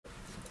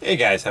Hey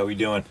guys, how we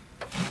doing?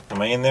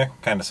 Am I in there?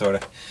 Kind of, sort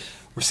of.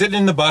 We're sitting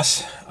in the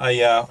bus.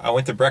 I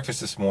went to breakfast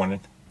this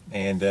morning,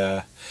 and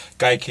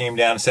guy came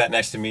down and sat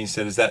next to me and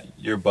said, "Is that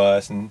your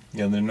bus?" And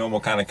the normal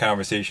kind of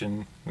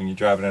conversation when you're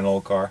driving an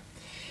old car.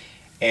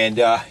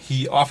 And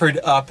he offered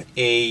up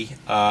a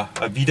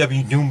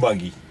VW dune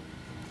buggy,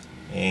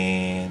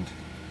 and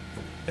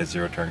a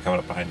zero turn coming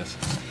up behind us.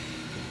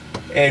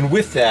 And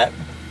with that,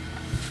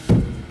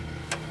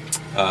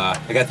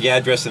 I got the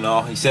address and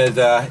all. He said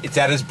it's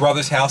at his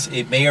brother's house.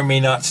 It may or may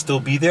not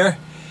still be there.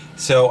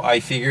 So I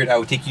figured I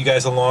would take you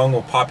guys along.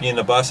 We'll pop you in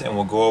the bus and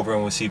we'll go over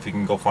and we'll see if we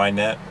can go find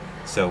that.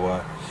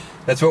 So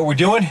that's what we're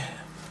doing.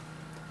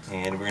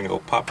 And we're going to go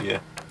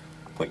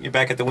put you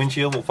back at the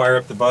windshield. We'll fire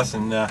up the bus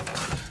and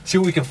see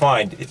what we can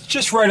find. It's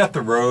just right up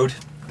the road.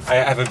 I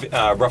have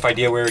a rough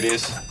idea where it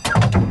is.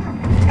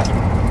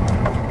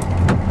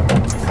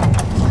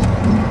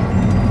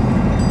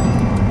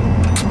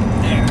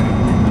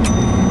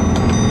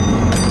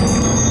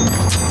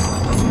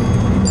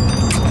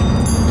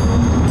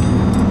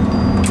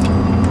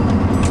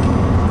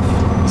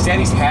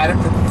 He's had it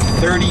for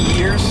 30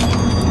 years,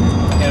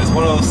 and it's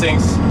one of those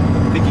things.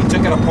 I think he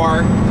took it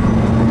apart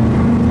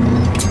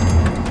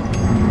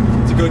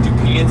to go do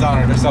pans on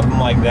it or something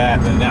like that,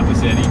 and then that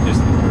was it. He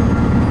just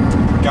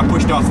got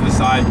pushed off to the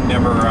side,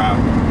 never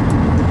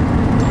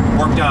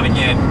worked on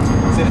again.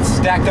 He said it's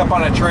stacked up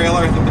on a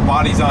trailer. I think the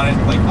body's on it,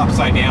 like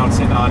upside down,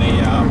 sitting on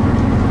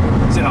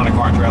a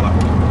car trailer.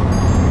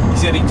 He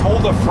said he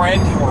told a friend,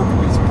 or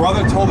his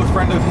brother told a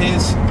friend of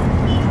his,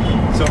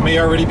 so it may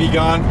already be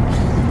gone.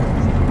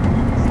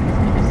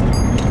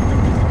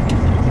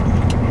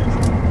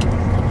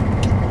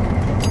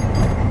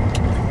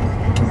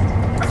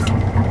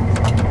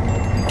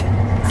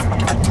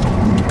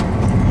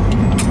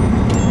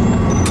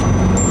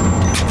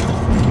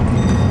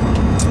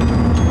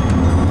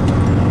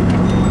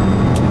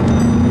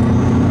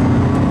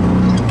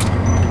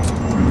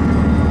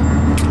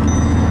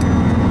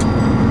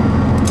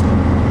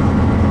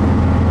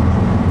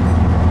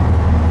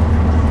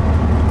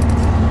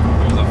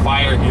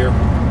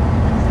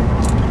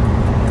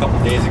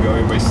 Days ago,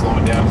 everybody's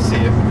slowing down to see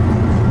it.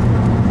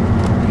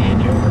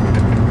 And over.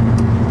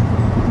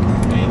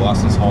 And he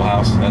lost his whole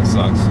house. That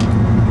sucks.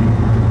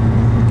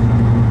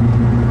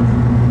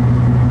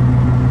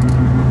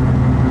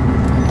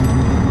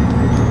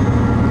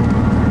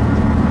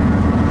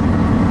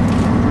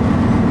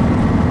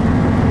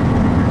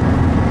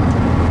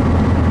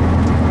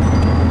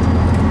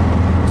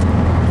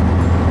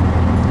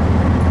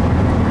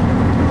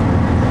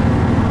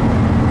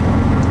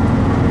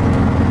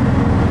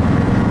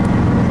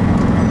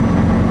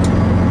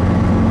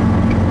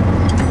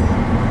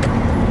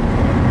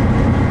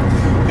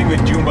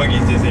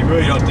 They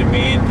really don't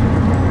command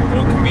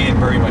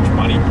very much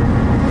money.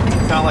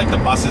 It's not like the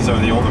buses or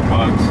the older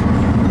bugs.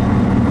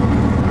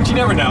 But you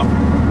never know.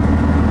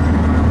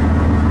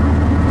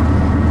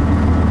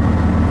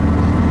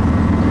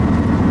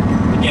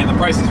 Again, the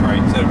price is right,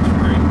 instead of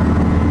free.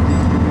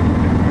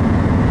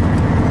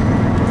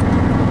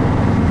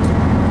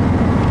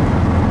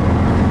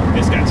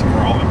 This guy's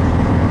crawling.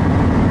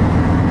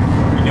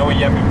 You know when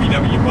you have a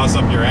VW bus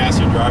up your ass,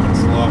 you're driving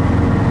slow.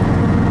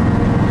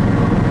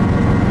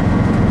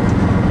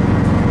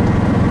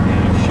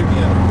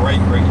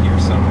 Right here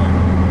somewhere.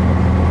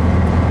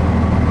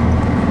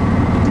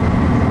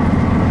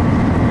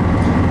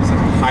 There's a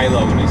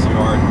high-low in his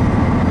yard.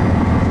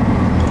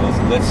 Those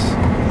lifts.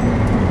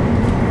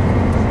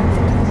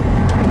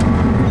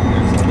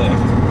 There's a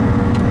lift.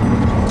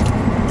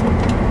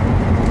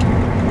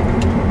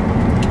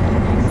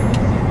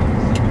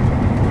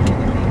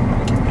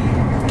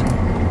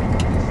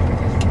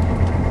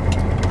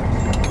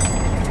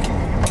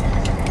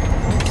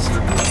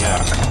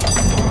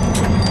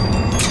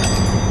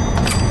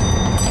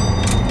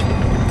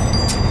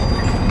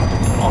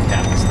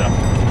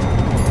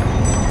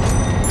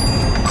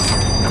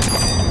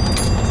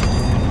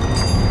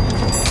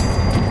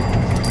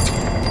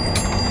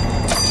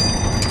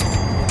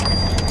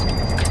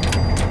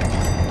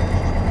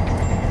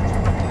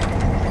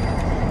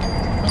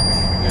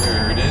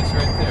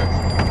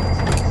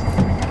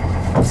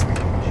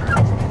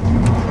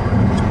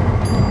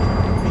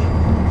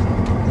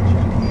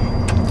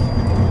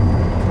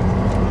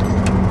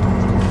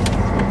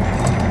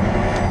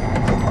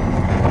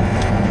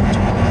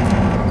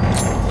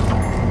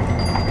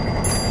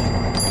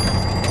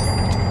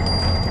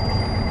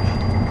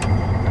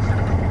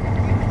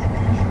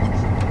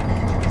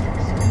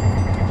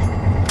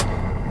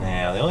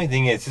 The only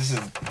thing is, this is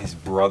his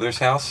brother's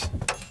house,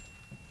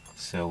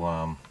 so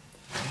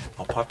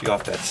I'll pop you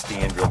off that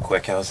stand real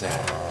quick. How's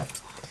that?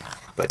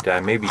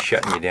 But maybe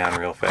shutting you down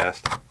real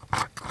fast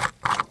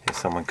if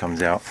someone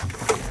comes out.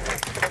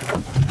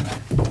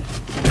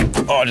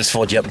 Oh, I'll just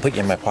fold you up and put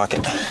you in my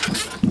pocket.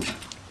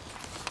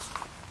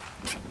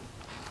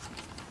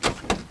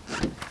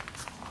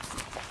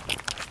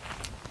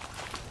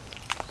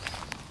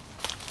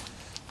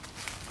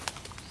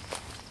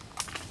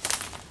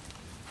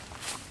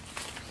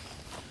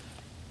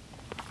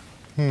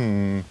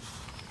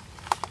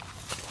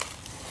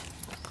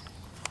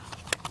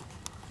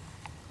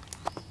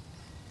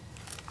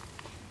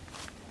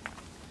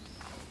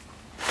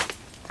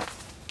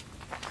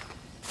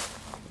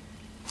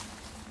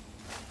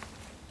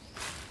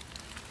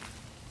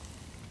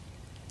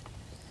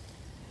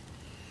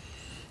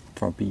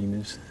 front beam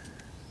is.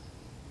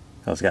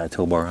 Oh, it's got a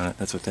tow bar on it.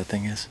 That's what that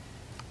thing is.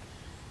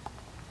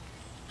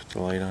 Put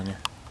the light on you.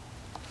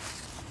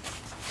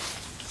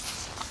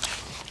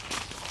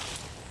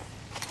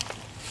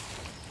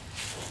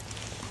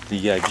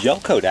 The gel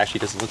coat actually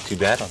doesn't look too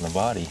bad on the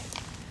body.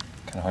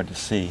 Kind of hard to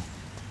see.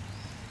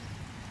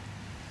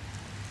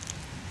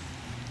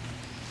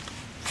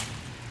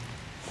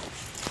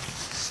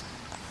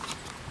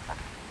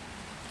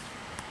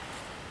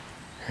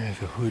 There's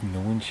the hood and the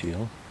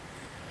windshield.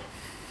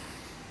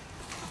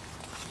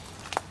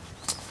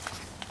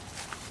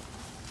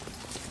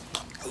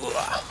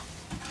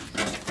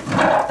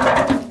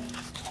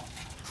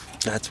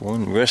 That's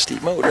one rusty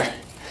motor.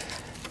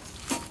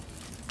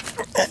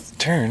 It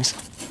turns.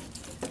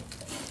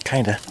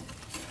 Kinda,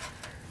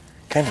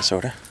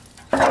 sorta.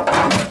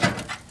 I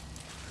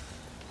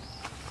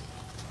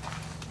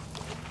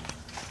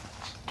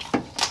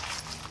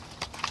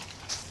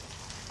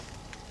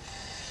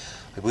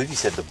believe he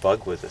said the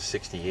Bug was a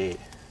 68,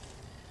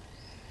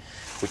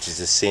 which is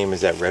the same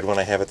as that red one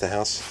I have at the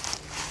house.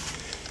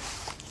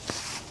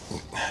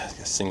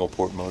 A single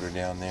port motor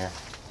down there.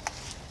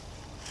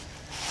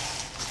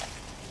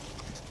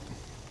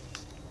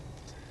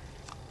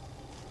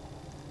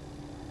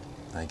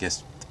 I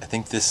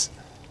think this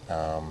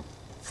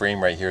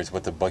frame right here is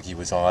what the buggy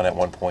was on at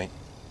one point.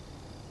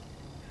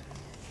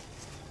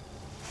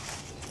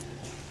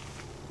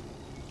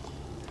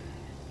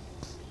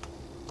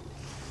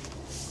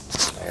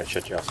 I gotta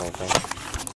shut you off on the phone.